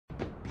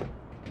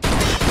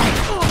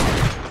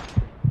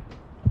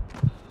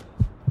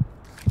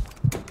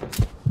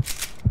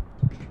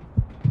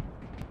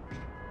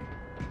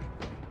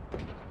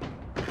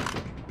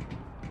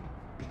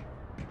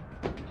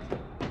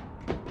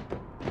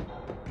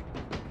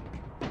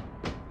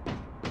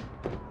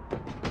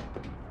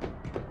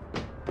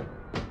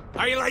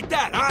How you like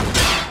that, huh?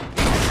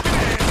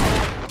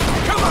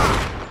 Come on!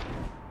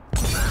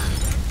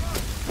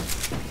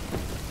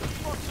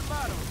 What's the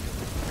matter?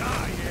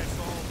 Die,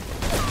 asshole!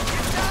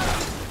 Get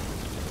down!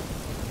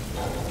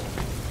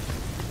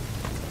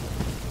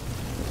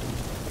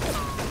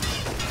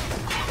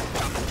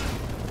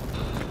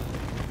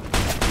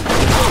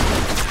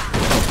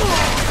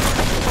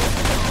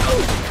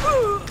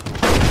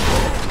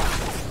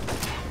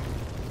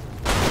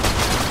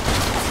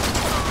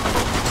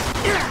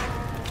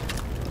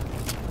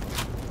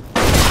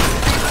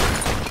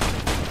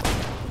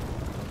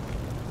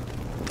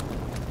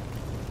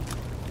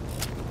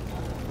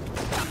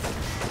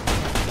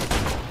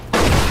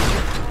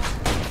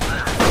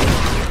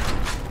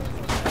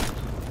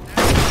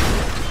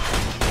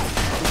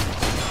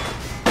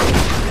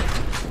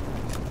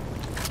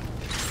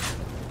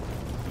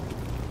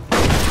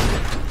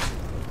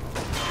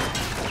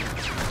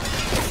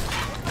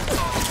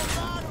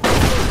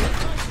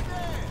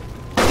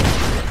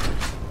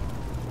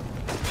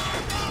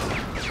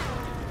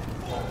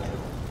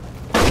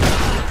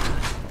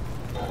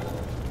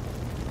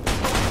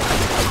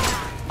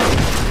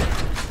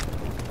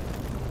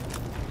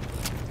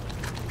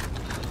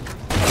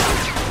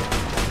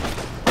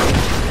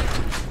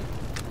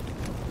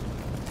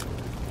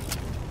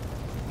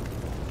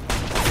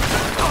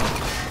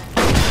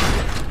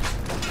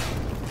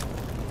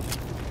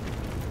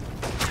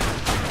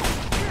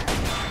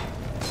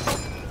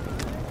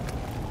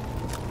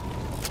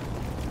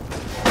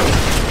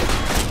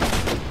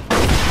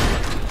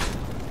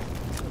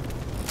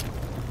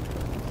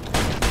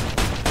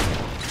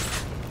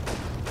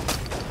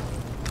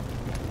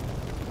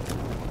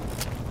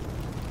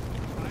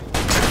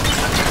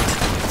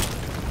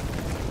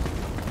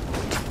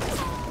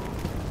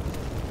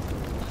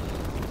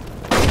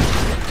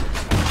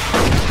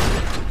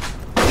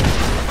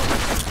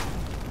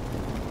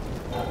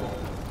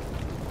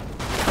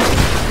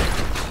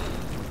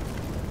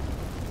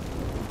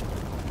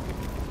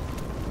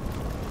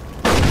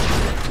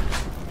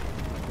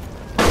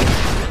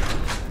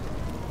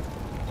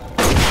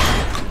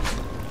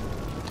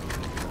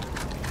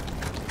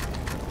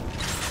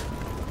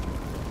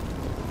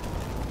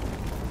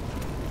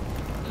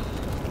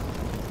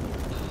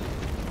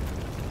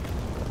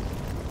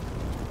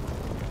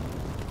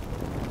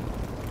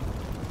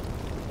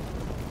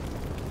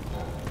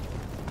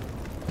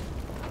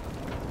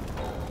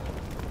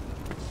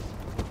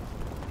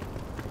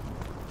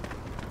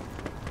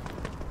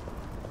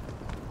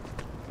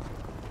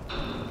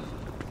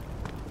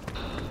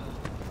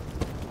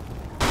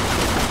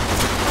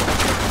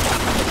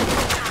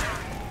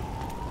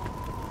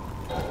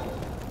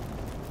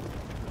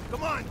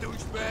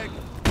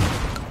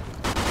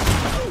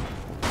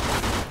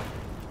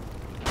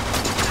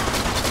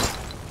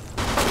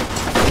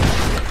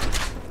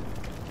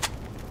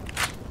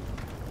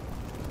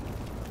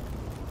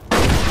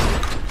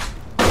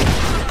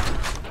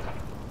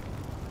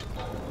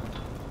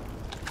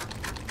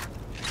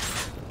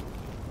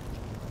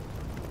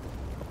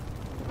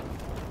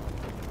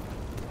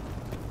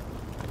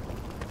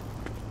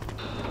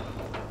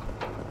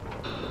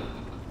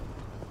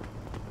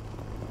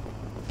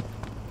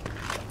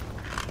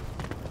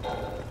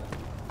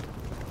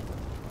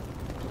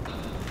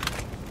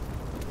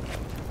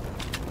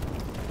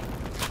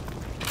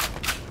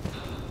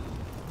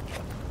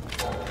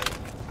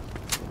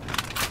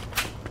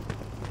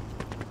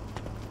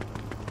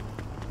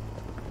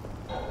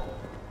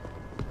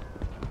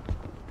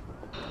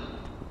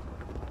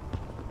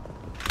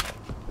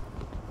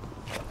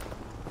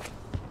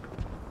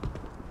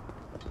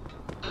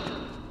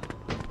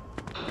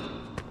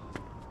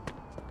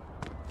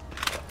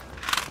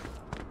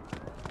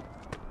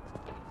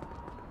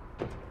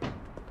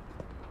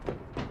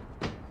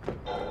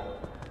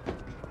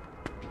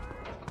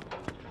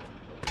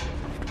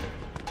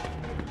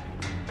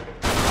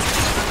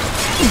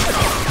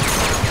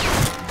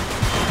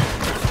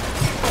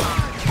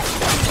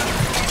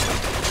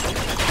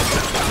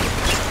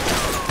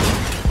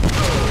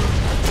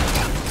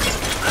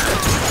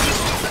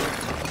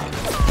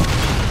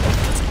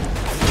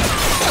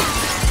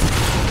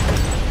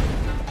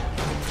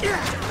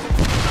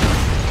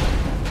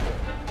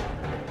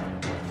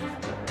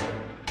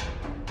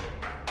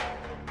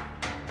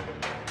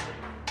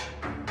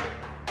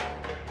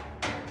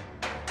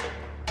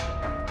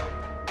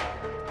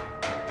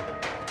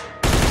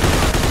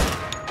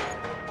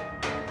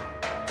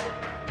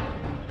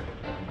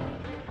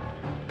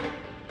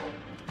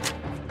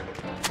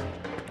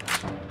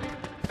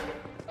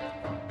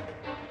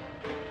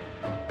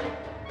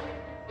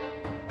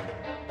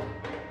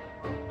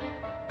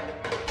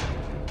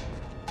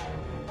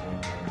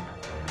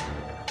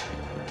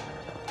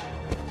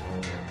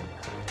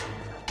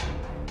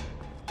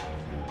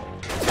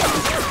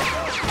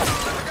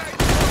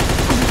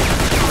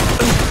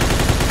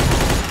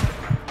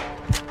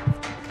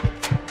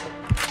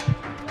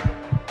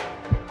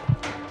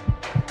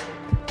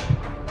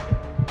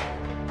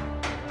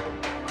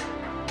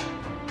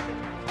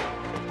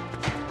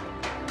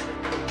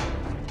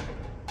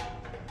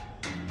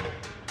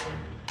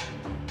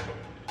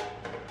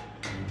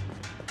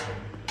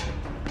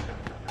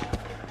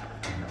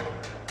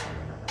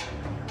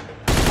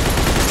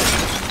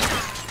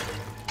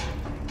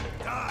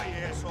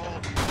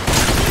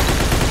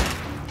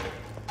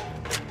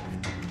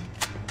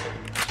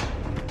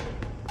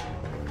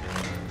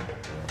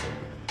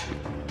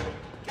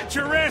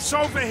 Get your ass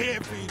over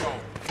here, Vito!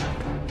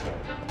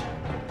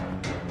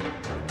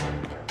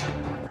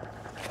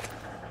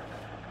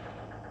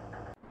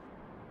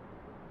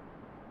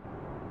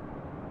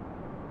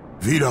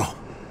 Vito,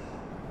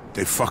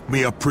 they fucked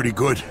me up pretty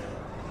good.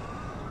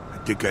 I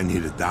think I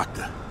need a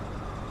doctor.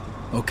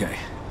 Okay.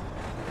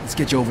 Let's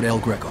get you over to El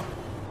Greco.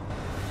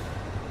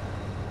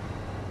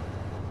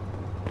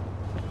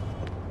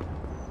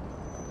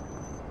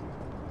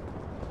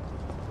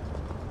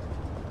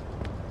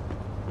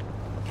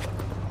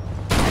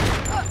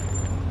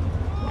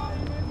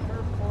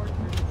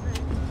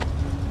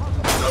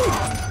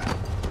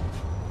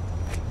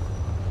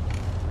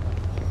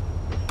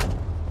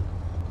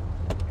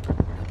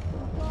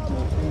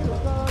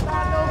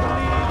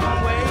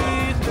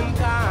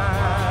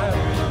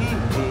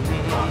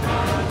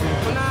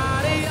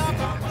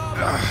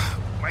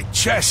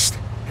 Chest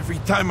every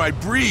time I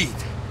breathe.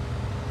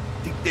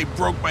 I think they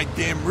broke my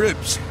damn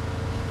ribs.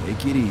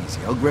 Take it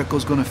easy. El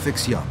Greco's gonna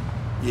fix you up.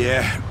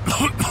 Yeah,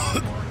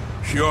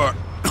 sure.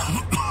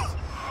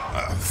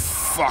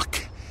 Fuck.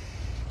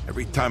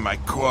 Every time I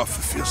cough,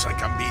 it feels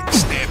like I'm being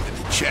stabbed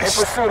in the chest.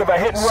 In pursuit of a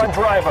hit-and-run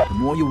driver. The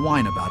more you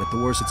whine about it,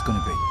 the worse it's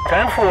gonna be.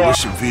 10-4.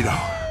 Listen, Vito.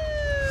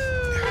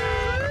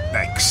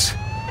 Thanks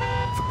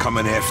for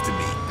coming after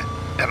me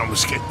and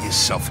almost getting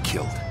yourself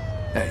killed.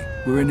 Hey,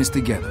 we're in this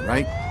together,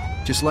 right?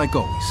 Just like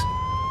always.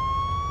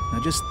 Now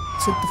just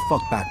sit the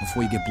fuck back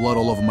before you get blood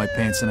all over my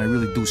pants and I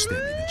really do stab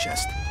you in the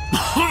chest.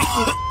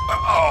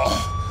 Oh,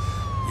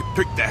 you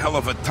picked a hell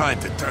of a time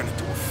to turn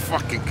into a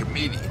fucking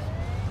comedian.